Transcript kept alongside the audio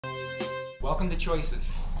Welcome to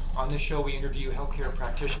Choices. On this show we interview healthcare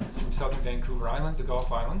practitioners from southern Vancouver Island, the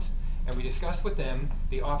Gulf Islands, and we discuss with them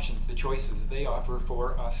the options, the choices that they offer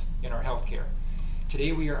for us in our healthcare.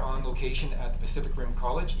 Today we are on location at the Pacific Rim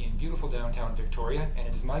College in beautiful downtown Victoria, and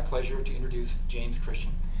it is my pleasure to introduce James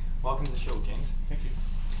Christian. Welcome to the show, James. Thank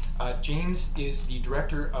you. James is the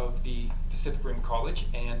director of the Pacific Rim College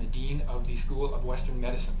and the dean of the School of Western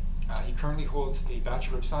Medicine. He currently holds a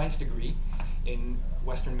Bachelor of Science degree in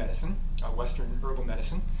Western Medicine, Western Herbal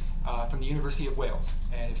Medicine, from the University of Wales,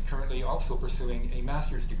 and is currently also pursuing a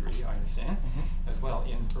master's degree, I understand, as well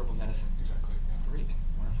in herbal medicine. Exactly. Yeah. Great,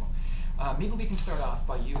 wonderful. Maybe we can start off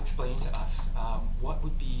by you explaining to us what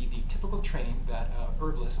would be the typical training that an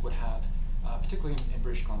herbalist would have, particularly in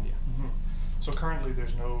British Columbia. So currently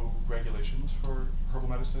there's no regulations for herbal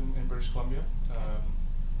medicine in British Columbia.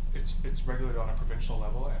 It's regulated on a provincial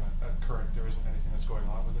level, and at current there isn't anything that's going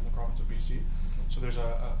on within the province of BC. So there's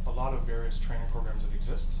a lot of various training programs that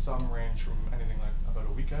exist. Some range from anything like about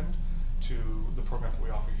a weekend to the program that we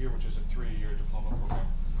offer here, which is a 3-year diploma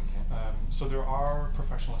program. So there are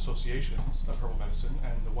professional associations of herbal medicine,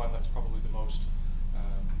 and the one that's probably the most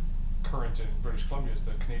current in British Columbia is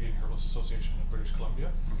the Canadian Herbalist Association of British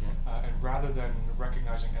Columbia. And rather than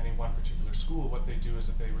recognizing any one particular school, what they do is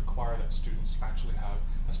that they require that students actually have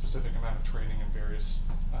a specific amount of training in various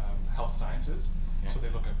health sciences. So they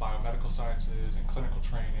look at biomedical sciences and clinical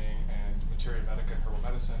training and materia medica and herbal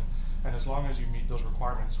medicine. And as long as you meet those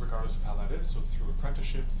requirements, regardless of how that is, so through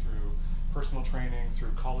apprenticeship, through personal training,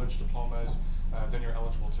 through college diplomas, then you're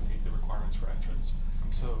eligible to meet the requirements for entrance.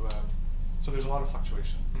 So there's a lot of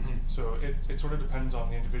fluctuation. So it sort of depends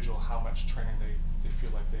on the individual how much training they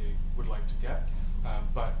feel like they would like to get.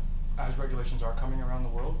 But as regulations are coming around the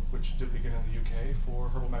world, which did begin in the UK for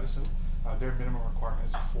herbal medicine, their minimum requirement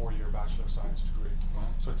is a 4-year Bachelor of Science degree.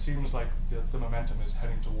 So it seems like the momentum is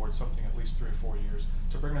heading towards something at least 3 or 4 years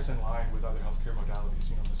to bring us in line with other healthcare modalities,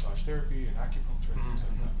 massage therapy and acupuncture and things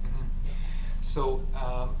like that. So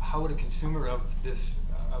how would a consumer of this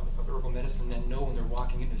of herbal medicine then know when they're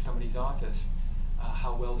walking into somebody's office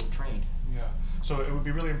how well they're trained? So it would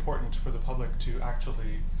be really important for the public to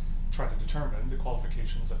actually try to determine the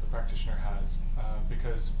qualifications that the practitioner has,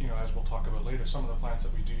 because as we'll talk about later, some of the plants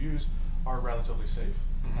that we do use are relatively safe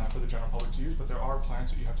for the general public to use, but there are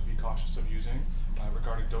plants that you have to be cautious of using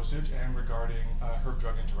regarding dosage and regarding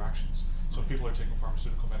herb-drug interactions. So if people are taking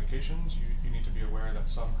pharmaceutical medications, you need to be aware that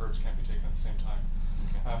some herbs can't be taken at the same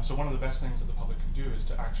time. So one of the best things that the public can do is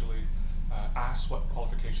to actually ask what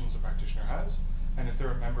qualifications the practitioner has, and if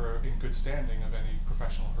they're a member in good standing of any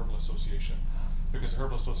professional herbal association. Because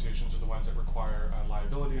herbal associations are the ones that require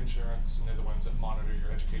liability insurance, and they're the ones that monitor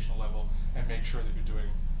your educational level and make sure that you're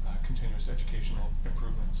doing continuous educational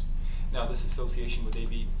improvements. Now, this association, would they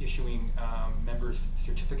be issuing members'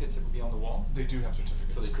 certificates that would be on the wall? They do have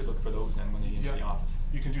certificates. So they could look for those then when they get into the office?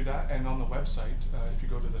 You can do that, and on the website, if you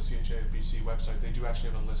go to the CHA of BC website, they do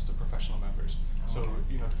actually have a list of professional members. So,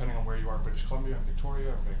 depending on where you are in British Columbia, or Victoria,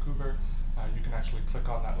 or Vancouver, you can actually click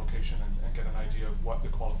on that location and get an idea of what the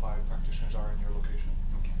qualified practitioners are in your location.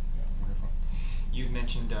 Wonderful. You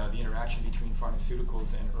mentioned the interaction between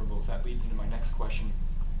pharmaceuticals and herbals. That leads into my next question.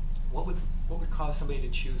 What would cause somebody to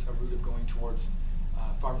choose a route of going towards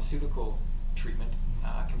pharmaceutical treatment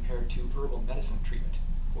compared to herbal medicine treatment?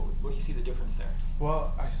 What do you see the difference there?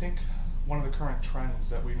 Well, I think one of the current trends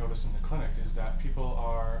that we notice in the clinic is that people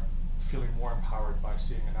are feeling more empowered by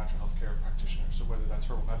seeing a natural health care practitioner, so whether that's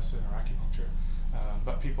herbal medicine or acupuncture.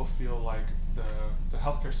 But people feel like the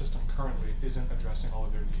healthcare system currently isn't addressing all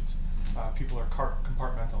of their needs. People are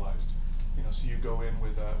compartmentalized. So you go in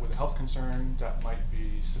with a health concern that might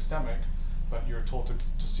be systemic, but you're told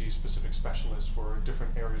to see specific specialists for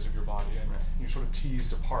different areas of your body, and you're sort of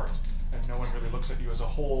teased apart, and no one really looks at you as a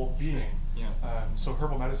whole being. So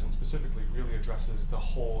herbal medicine specifically really addresses the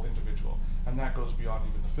whole individual, and that goes beyond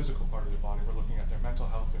even the physical part of their body. We're looking at their mental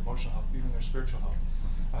health, their emotional health, even their spiritual health.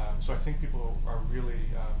 So I think people are really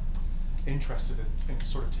interested in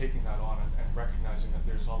sort of taking that on and recognizing that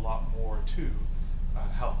there's a lot more to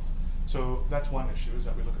health. So that's one issue, is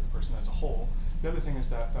that we look at the person as a whole. The other thing is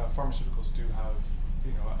that pharmaceuticals do have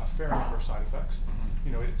a fair number of side effects.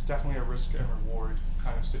 It's definitely a risk and reward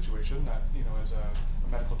kind of situation that, as a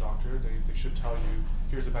medical doctor, they should tell you,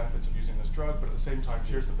 here's the benefits of using this drug, but at the same time,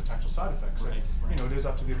 here's the potential side effects. And, it is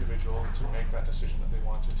up to the individual to make that decision that they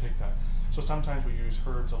want to take that. So sometimes we use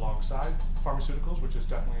herbs alongside pharmaceuticals, which is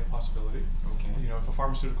definitely a possibility. If a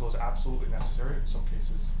pharmaceutical is absolutely necessary, in some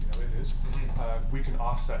cases, it is, we can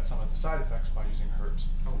offset some of the side effects by using herbs.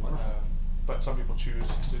 But some people choose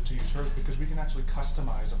to use herbs because we can actually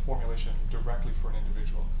customize a formulation directly for an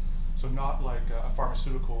individual. So not like a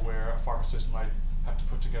pharmaceutical where a pharmacist might have to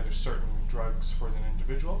put together certain drugs for an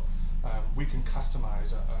individual. We can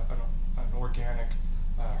customize an organic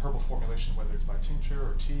herbal formulation, whether it's by tincture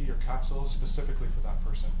or tea or capsules, specifically for that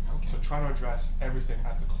person. Okay. So trying to address everything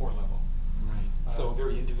at the core level. Right. So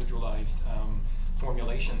very individualized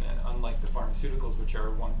formulation, and unlike the pharmaceuticals, which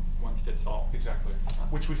are one fits all. Exactly.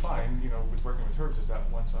 Which we find, with working with herbs, is that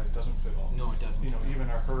one size doesn't fit all. No, it doesn't. Even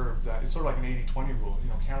a herb that it's sort of like an 80-20 rule.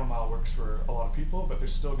 Chamomile works for a lot of people, but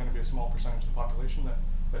there's still going to be a small percentage of the population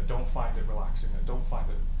that don't find it relaxing, that don't find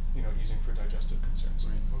it, easing for digestive concerns.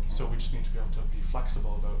 Right. Okay. So we just need to be able to be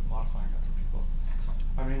flexible about modifying that for people. Excellent.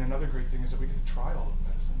 I mean, another great thing is that we get to try all of the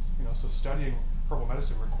medicines. So studying herbal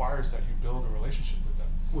medicine requires that you build a relationship with them.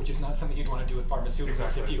 Which is not something you'd want to do with pharmaceuticals.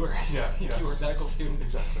 Exactly. if you were if you were a medical student.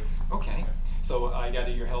 Exactly. Okay. Yeah. So I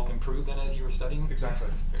gather your health improved then as you were studying? Exactly.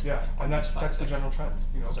 Yeah, and that's the general trend.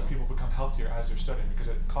 Is that Okay. people become healthier as they're studying, because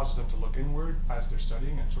it causes them to look inward as they're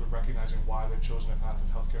studying and sort of recognizing why they've chosen a path of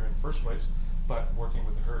healthcare in the first place, but working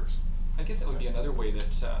with the herbs. I guess that would be another way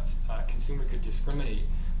that a consumer could discriminate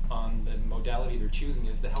on the modality they're choosing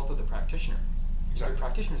is the health of the practitioner. Exactly. If the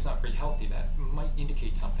practitioner is not very healthy, that might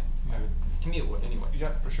indicate something. Yeah. To me it would anyway.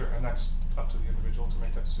 Yeah, for sure, and that's up to the individual to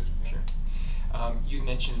make that decision. Yeah. Sure. You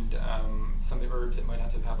mentioned some of the herbs that might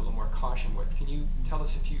have to have a little more caution with. Can you tell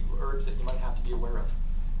us a few herbs that you might have to be aware of?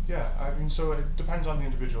 Yeah, I mean, so it depends on the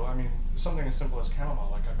individual. I mean, something as simple as chamomile,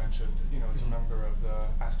 like I mentioned, it's a member of the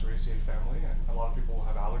Asteraceae family, and a lot of people will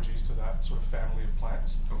have allergies to that sort of family of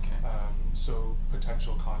plants. Okay. So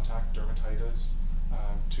potential contact dermatitis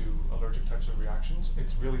to allergic types of reactions,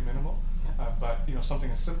 it's really minimal. Yeah. But something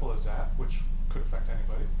as simple as that, which could affect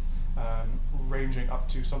anybody, ranging up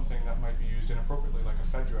to something that might be used inappropriately, like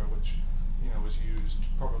ephedra, which was used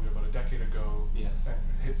probably about a decade ago. Yes. And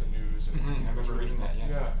hit the news. And, I remember reading that. Yes.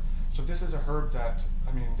 Yeah. So this is a herb that,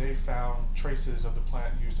 they found traces of the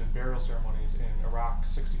plant used in burial ceremonies in Iraq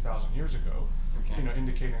 60,000 years ago. Okay.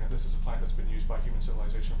 Indicating that this is a plant that's been used by human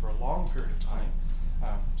civilization for a long period of time,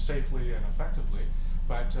 safely and effectively.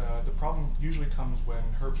 But the problem usually comes when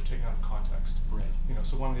herbs are taken out of context. Right.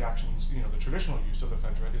 So one of the actions, the traditional use of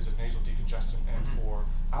ephedra is a nasal decongestant and for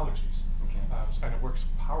allergies. Okay. And it works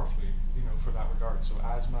powerfully, for that regard. So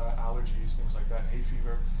asthma, allergies, things like that, hay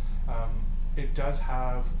fever. It does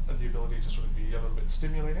have the ability to sort of be a little bit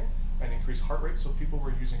stimulating and increase heart rate, so people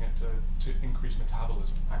were using it to increase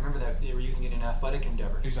metabolism. I remember that they were using it in athletic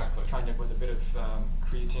endeavors. Exactly. Trying to, with a bit of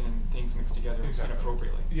creatine and things mixed together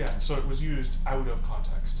inappropriately. Yeah, so it was used out of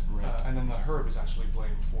context. Right. And then the herb is actually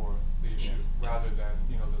blamed for the issue rather than,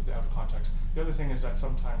 the out of context. The other thing is that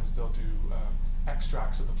sometimes they'll do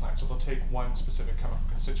extracts of the plant. So they'll take one specific chemical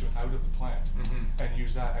constituent out of the plant and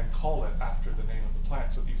use that and call it after the name of the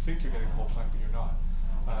plant, so that you think you're getting the whole plant, but you're not.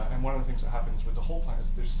 And one of the things that happens with the whole plant is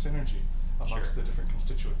that there's synergy amongst the different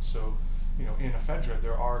constituents. So, in ephedra,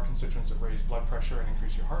 there are constituents that raise blood pressure and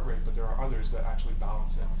increase your heart rate, but there are others that actually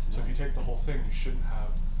balance it. So if you take the whole thing, you shouldn't have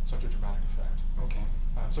such a dramatic effect. Okay.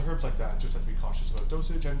 So herbs like that just have to be cautious about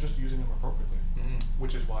dosage and just using them appropriately,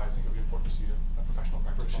 which is why I think it would be important to see a professional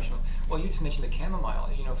practitioner. Well, you just mentioned the chamomile.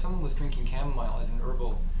 If someone was drinking chamomile as an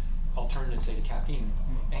herbal alternative, say, to caffeine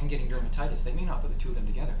and getting dermatitis, they may not put the two of them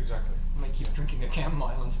together. Exactly. They might keep drinking a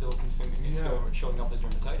chamomile and still consuming it, still showing up as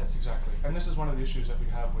dermatitis. Exactly. And this is one of the issues that we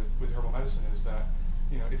have with herbal medicine is that,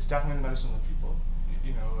 it's definitely the medicine of the people.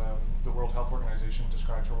 The World Health Organization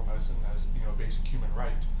describes herbal medicine as, a basic human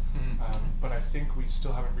right. But I think we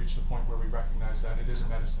still haven't reached the point where we recognize that it is a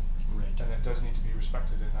medicine. Right. And that does need to be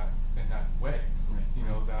respected in that way.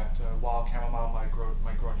 Right. That while chamomile might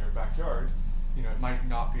grow in your backyard, it might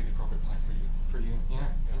not be the appropriate plant for you. For you, yeah.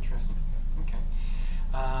 Interesting. Yeah. Okay.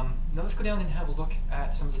 Now let's go down and have a look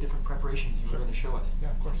at some of the different preparations you were going to show us.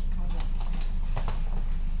 Yeah, of course.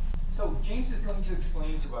 So James is going to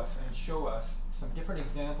explain to us and show us some different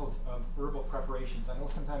examples of herbal preparations. I know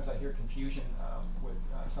sometimes I hear confusion with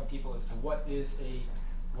some people as to what is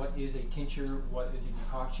a tincture, what is a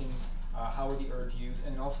decoction, how are the herbs used,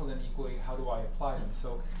 and also then equally how do I apply them.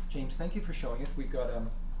 So James, thank you for showing us. We've got a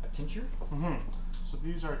tincture. So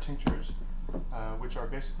these are tinctures, which are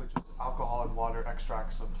basically just alcohol and water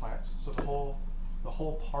extracts of plants. So the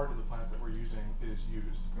whole part of the plant that we're using is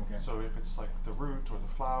used. Okay. So if it's like the root or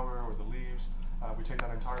the flower or the leaves, we take that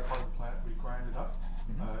entire part of the plant, we grind it up.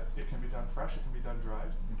 It can be done fresh, it can be done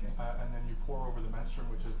dried. Okay. And then you pour over the menstruum,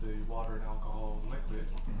 which is the water and alcohol liquid,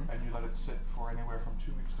 and you let it sit for anywhere from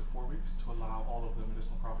 2 weeks to 4 weeks to allow all of the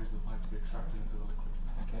medicinal properties of the plant to be extracted into the liquid.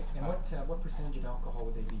 Okay. And what percentage of alcohol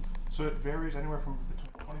would they be? So it varies anywhere from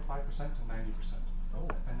between 25% to 90%. Oh.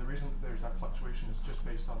 And the reason that there's that fluctuation is just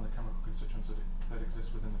based on the chemical constituents that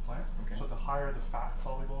exist within the plant. Okay. So the higher the fat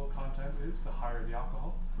soluble content is, the higher the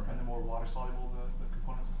alcohol, Right. and the more water soluble the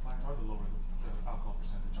components of the plant are, the lower the alcohol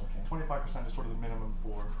percentage. Okay. 25% is sort of the minimum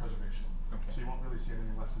for preservation. Okay. So you won't really see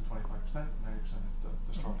anything less than 25%. 90% is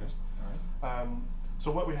the strongest. Okay. All right. So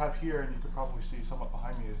what we have here, and you can probably see somewhat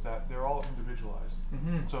behind me, is that they're all individualized.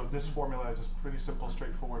 Mm-hmm. So this formula is a pretty simple,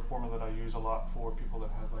 straightforward formula that I use a lot for people that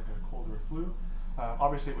have like a cold or a flu.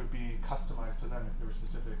 Obviously, it would be customized to them if there were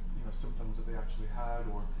specific, symptoms that they actually had,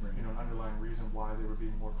 or Right. an underlying reason why they were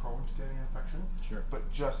being more prone to getting an infection. Sure. But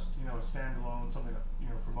just a standalone, something that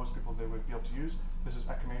for most people they would be able to use. This is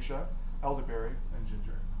echinacea, elderberry, and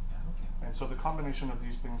ginger. Okay. And so the combination of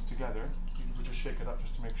these things together, you would just shake it up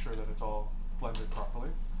just to make sure that it's all blended properly.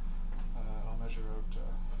 I'll measure out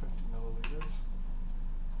 50 milliliters.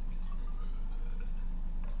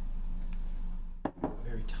 A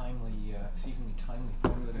very timely, seasonally timely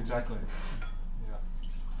formula. Exactly.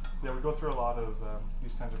 Yeah, we go through a lot of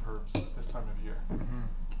these kinds of herbs at this time of year. Mm-hmm.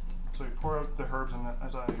 So you pour out the herbs, and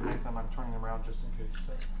as I make them, I'm turning them around just in case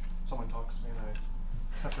someone talks to me and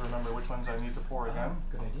I have to remember which ones I need to pour again.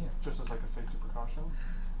 Good idea. Just as like a safety precaution.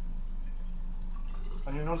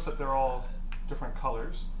 And you notice that they're all different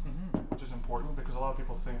colors, Mm-hmm. which is important because a lot of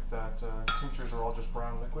people think that tinctures are all just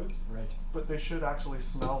brown liquids. Right. But they should actually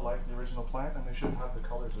smell like the original plant, and they should have the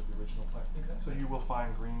colors of the original plant. Exactly. So you will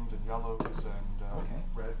find greens and yellows and Okay.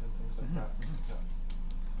 reds and things like Mhm, that. mhm. Yeah.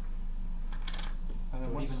 And So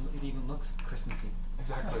then once it even looks Christmassy.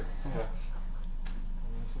 exactly, yeah.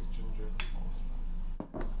 And this is ginger, the smallest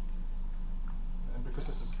one. And because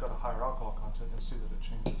this has got a higher alcohol content, you'll see that it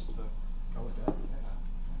changes the. Oh, it does. Yes.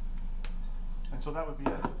 And so that would be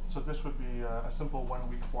it. So this would be a simple 1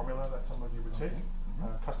 week formula that somebody would take,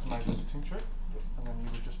 Okay. customized as a tincture, and then you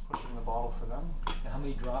would just put it in the bottle for them. Now, how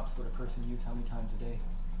many drops would a person use? How many times a day?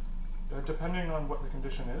 Depending on what the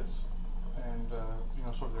condition is, and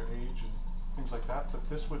sort of their age and things like that. But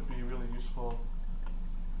this would be really useful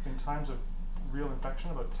in times of real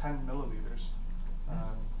infection, about 10 milliliters,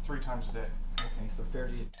 3 times a day. Okay, so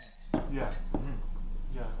fairly intense. Yeah. Mm-hmm.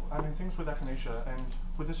 Yeah, I mean things with echinacea and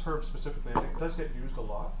with this herb specifically, it does get used a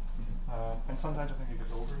lot, Mhm. and sometimes I think it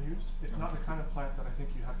gets overused. It's not the kind of plant that I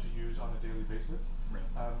think you have to use on a daily basis. Right.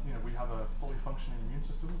 We have a fully functioning immune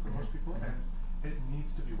system for most people, Mhm. and it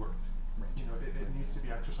needs to be worked. Right. It needs to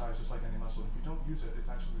be exercised just like any muscle. If you don't use it, it's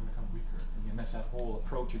actually going to become weaker. And that's that whole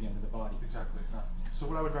approach again to the body. Exactly. Ah. So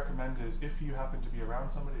what I would recommend is if you happen to be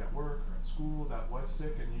around somebody at work or at school that was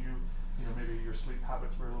sick, and maybe your sleep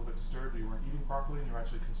habits were a little bit disturbed, or you weren't eating properly, and you're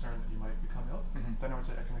actually concerned that you might become ill, Mhm. then I would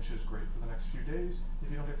say echinacea is great for the next few days.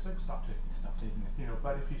 If you don't get sick, stop taking it. Stop taking it.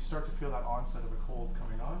 But if you start to feel that onset of a cold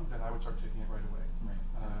coming on, then I would start taking it right away. Right.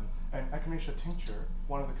 And echinacea tincture,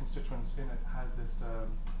 one of the constituents in it has this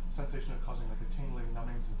sensation of causing like a tingling,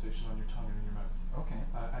 numbing sensation on your tongue and in your mouth. Okay.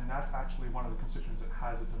 And that's actually one of the constituents that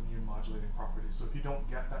has its immune modulating properties. So if you don't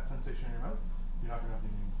get that sensation in your mouth, you're not going to have the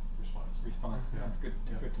immune response. Yeah. It's good.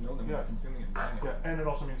 Yeah. Good to know them when Yeah. you're consuming it. And buying it. Yeah, and it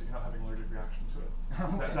also means that you're not having an allergic reaction to it.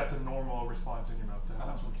 Okay. That's a normal response in your mouth to have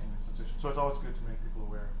that sort of Okay. tingling sensation. So it's always good to make people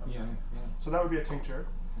aware of Yeah. that. Yeah. So that would be a tincture.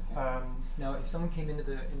 Okay. Now, if someone came into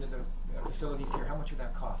the facilities here, how much would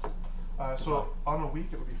that cost? So on a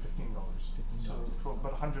week it would be $15. $15. So for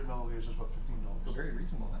about 100 milliliters is about $15. So very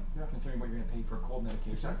reasonable then, Yeah. considering what you're going to pay for a cold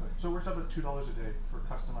medication. Exactly. So it works out at $2 a day for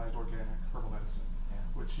customized organic herbal medicine, Yeah.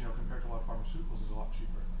 which compared to a lot of pharmaceuticals is a lot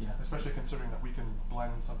cheaper. Yeah. Especially considering that we can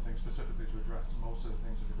blend something specifically to address most of the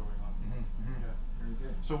things that are going on. Mm-hmm. Yeah. Very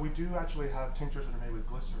good. So we do actually have tinctures that are made with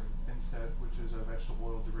glycerin instead, which is a vegetable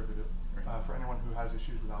oil derivative Right. for anyone who has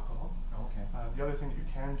issues with alcohol. Okay. The other thing that you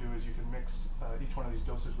can do is you can mix each one of these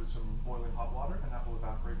doses with some boiling hot water, and that will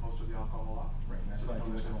evaporate most of the alcohol off. Right, and that's So what I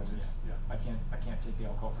you do don't at home. necessarily taste- Yeah. I can't take the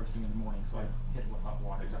alcohol first thing in the morning, so I hit it with hot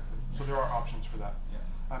water. Exactly. So there are options for that. Yeah.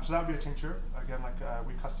 So that would be a tincture. Again,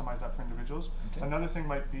 we customize that for individuals. Okay. Another thing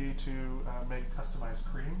might be to make customized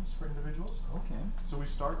creams for individuals. Okay. So we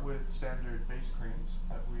start with standard base creams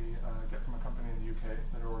that we get from a company in the UK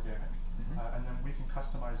that are organic. Mhm. And then we can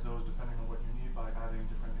customize those depending on what you need by adding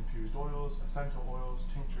different infused oils, essential oils,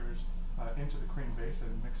 tinctures into the cream base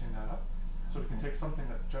and mixing that up. So we can take something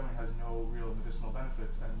that generally has no real medicinal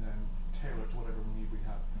benefits and then tailor it to whatever need we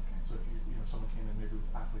have. Okay. So if someone came in maybe with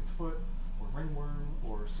athlete's foot or ringworm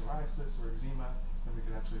or psoriasis or eczema, then we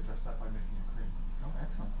could actually address that by making a cream. Oh,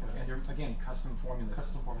 excellent. Yeah. Okay. And they're, again, custom formulated.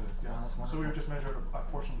 Custom formulated, yeah. Oh, that's So we wonderful. would just measure a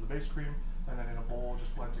portion of the base cream, and then in a bowl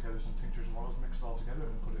just blend together some tinctures and oils, mix it all together,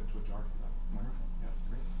 and then put it into a jar for that. Wonderful. Yeah.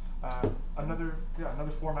 Great.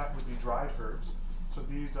 Another format would be dried herbs. So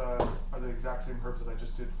these are the exact same herbs that I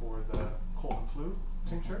just did for the cold and flu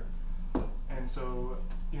tincture. And so,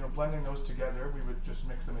 blending those together, we would just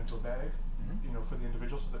mix them into a bag, for the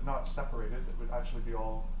individual, so that not separated, that would actually be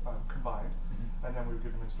all combined. And then we would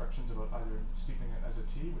give them instructions about either steeping it as a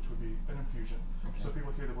tea, which would be an infusion. Okay. So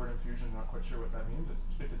people hear the word infusion, not quite sure what that means.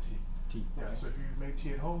 It's a tea. Tea. Yeah. Okay. So if you've made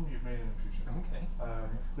tea at home, you've made an infusion. Okay.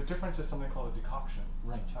 The difference is something called a decoction,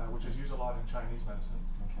 Right. Which is used a lot in Chinese medicine.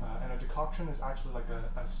 Okay. And a decoction is actually like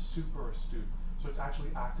a soup or a stew. So it's actually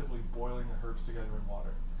actively boiling the herbs together in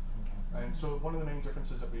water. Okay. And so one of the main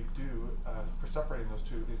differences that we do for separating those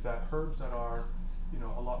two is that herbs that are,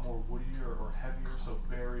 a lot more woodier or heavier, so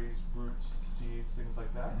berries, roots, seeds, things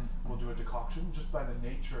like that, we'll do a decoction just by the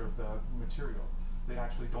nature of the material. They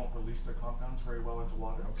actually don't release their compounds very well into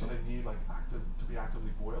water, so they need to be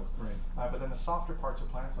actively boiled. Right. But then the softer parts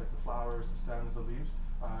of plants, like the flowers, the stems, the leaves,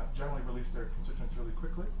 generally release their constituents really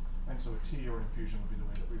quickly. And so a tea or infusion would be the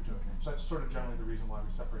way that we would do it. Okay. So that's sort of generally the reason why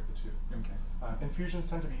we separate the two. Okay. Infusions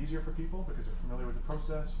tend to be easier for people because they're familiar with the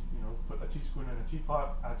process. Put a teaspoon in a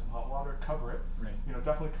teapot, add some hot water, cover it. Right.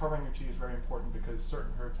 Definitely covering your tea is very important because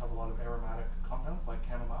certain herbs have a lot of aromatic compounds like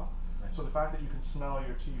chamomile. Right. So the fact that you can smell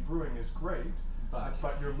your tea brewing is great,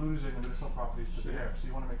 but you're losing the medicinal properties to the air. So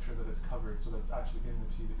you want to make sure that it's covered so that it's actually in the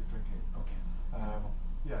tea that you're drinking. Okay.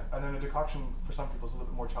 Yeah, and then a decoction for some people is a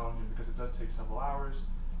little bit more challenging because it does take several hours.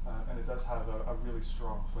 And it does have a really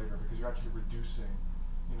strong flavor because you're actually reducing,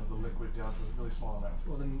 the liquid down to a really small amount.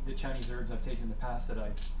 Well, then the Chinese herbs I've taken in the past that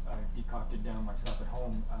I've decocted down myself at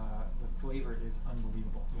home, the flavor is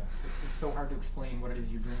unbelievable. Yeah. It's so hard to explain what it is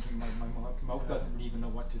you're drinking. My mouth doesn't even know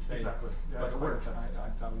what to say. Exactly. Yeah, but it works.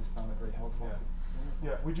 I've always found it very helpful.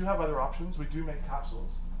 Yeah, we do have other options. We do make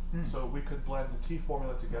capsules. So we could blend the tea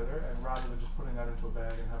formula together, and rather than just putting that into a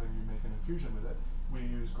bag and having you make an infusion with it, we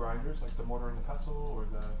use grinders like the mortar and the pestle, or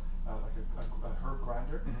the a herb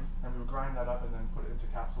grinder, and we would grind that up and then put it into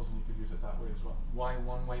capsules, and you could use it that way as well. Why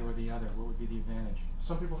one way or the other? What would be the advantage?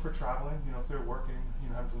 Some people for traveling, if they're working,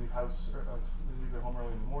 having to leave leave their home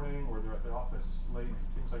early in the morning, or they're at their office late,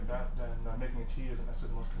 things like that, then making a tea isn't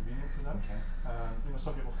necessarily the most convenient for them. Okay.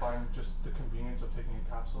 Some people find just the convenience of taking a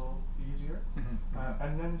capsule easier,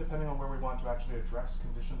 and then depending on where we want to actually address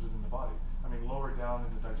conditions within the body. Lower down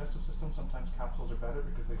in the digestive system, sometimes capsules are better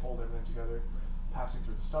because they hold everything together, passing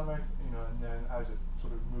through the stomach, and then as it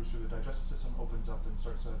sort of moves through the digestive system, opens up and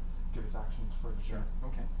starts to give its actions further. Sure.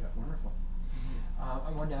 Okay. Yeah. Wonderful.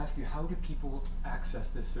 I wanted to ask you, how do people access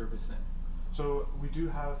this service then? So we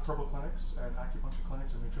do have herbal clinics and acupuncture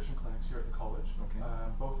clinics and nutrition clinics here at the college. Okay.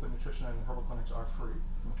 Both the nutrition and the herbal clinics are free.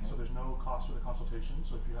 Okay. So there's no cost for the consultation.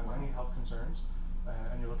 So if you have any health concerns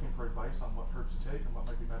and you're looking for advice on what herbs to take and what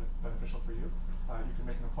might be beneficial for you, you can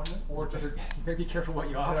make an appointment. Or you better be careful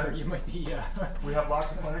what you offer. You might be. We have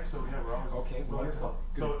lots of clinics, so we're always willing to help.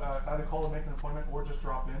 Good. So either call and make an appointment, or just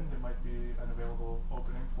drop in. There might be an available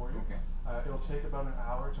opening for you. Okay. It'll take about an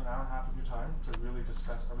hour to an hour and a half of your time to really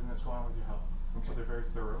discuss everything that's going on with your health. Okay. So they're very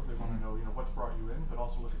thorough. They want to know, what's brought you in, but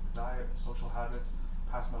also look at the diet, social habits,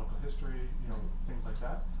 past medical history, things like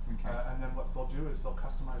that. Okay. And then what they'll do is they'll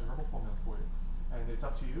customize a herbal formula for you. And it's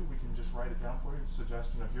up to you. We can just write it down for you and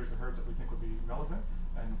suggest, here's the herbs that we think would be relevant,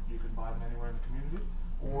 and you can buy them anywhere in the community.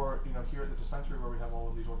 Or, here at the dispensary where we have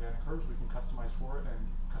all of these organic herbs, we can customize for it and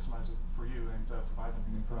customize it for you and provide them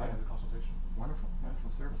at the end of the consultation. Wonderful,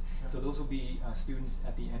 wonderful service. Yeah. So those will be students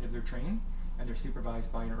at the end of their training, and they're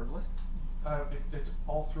supervised by an herbalist? It's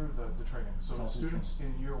all through the training. So students in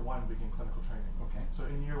year one begin clinical training. Okay. So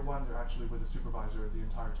in year one, they're actually with a supervisor the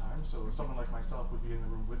entire time. So someone like myself would be in the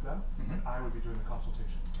room with them, and I would be doing the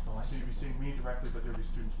consultation. Oh, I so you'd be see. seeing me directly, but there'd be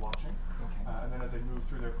students watching. Okay. And then as they move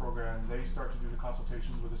through their program, they start to do the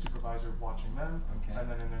consultations with a supervisor watching them. Okay. And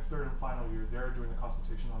then in their third and final year, they're doing the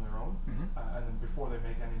consultation on their own. And then before they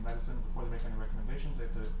make any medicine, before they make any recommendations, they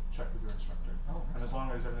have to check with their instructor. Oh, and as long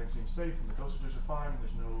as everything seems safe and the dosages are fine, and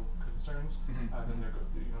there's no concerns, then they're good.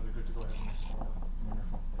 They're good to go ahead and make the formula.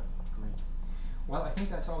 Wonderful. Great. Well, I think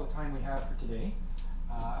that's all the time we have for today.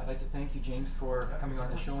 I'd like to thank you, James, for coming on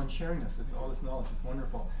the show and sharing all this knowledge. It's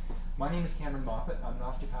wonderful. My name is Cameron Moffat. I'm an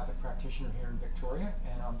osteopathic practitioner here in Victoria,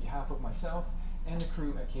 and on behalf of myself and the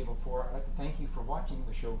crew at Cable 4, I'd like to thank you for watching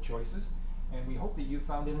the show Choices, and we hope that you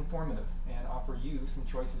found it informative and offer you some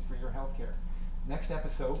choices for your healthcare. Next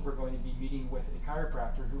episode, we're going to be meeting with a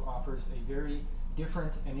chiropractor who offers a very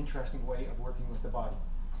different and interesting way of working with the body.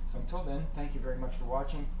 So until then, thank you very much for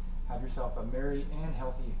watching. Have yourself a merry and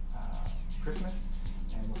healthy Christmas,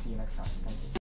 and we'll see you next time. Thank you.